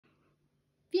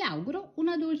Vi auguro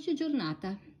una dolce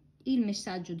giornata. Il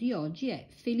messaggio di oggi è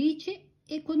felice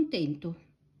e contento.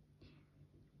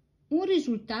 Un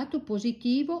risultato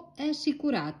positivo è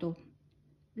assicurato.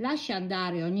 Lascia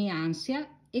andare ogni ansia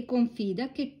e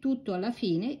confida che tutto alla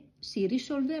fine si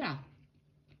risolverà.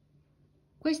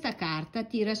 Questa carta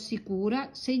ti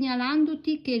rassicura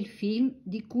segnalandoti che il film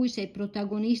di cui sei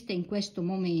protagonista in questo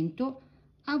momento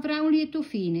avrà un lieto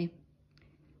fine.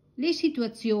 Le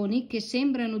situazioni che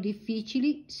sembrano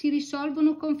difficili si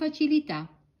risolvono con facilità.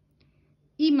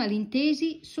 I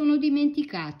malintesi sono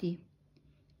dimenticati,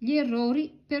 gli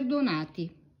errori perdonati.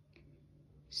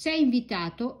 Sei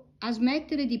invitato a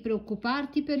smettere di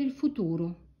preoccuparti per il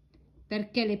futuro,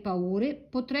 perché le paure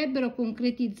potrebbero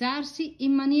concretizzarsi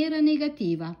in maniera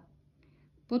negativa.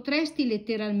 Potresti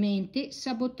letteralmente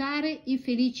sabotare i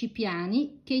felici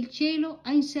piani che il cielo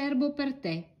ha in serbo per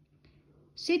te.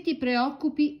 Se ti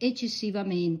preoccupi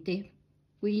eccessivamente,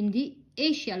 quindi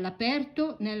esci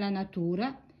all'aperto nella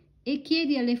natura e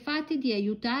chiedi alle fate di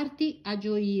aiutarti a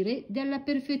gioire della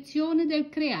perfezione del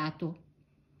creato.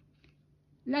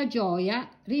 La gioia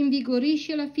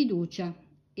rinvigorisce la fiducia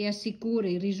e assicura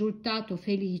il risultato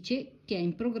felice che è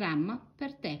in programma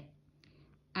per te.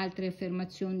 Altre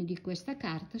affermazioni di questa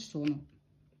carta sono: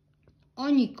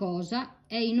 ogni cosa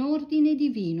è in ordine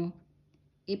divino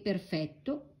e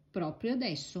perfetto proprio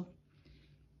adesso.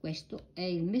 Questo è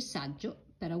il messaggio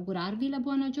per augurarvi la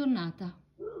buona giornata.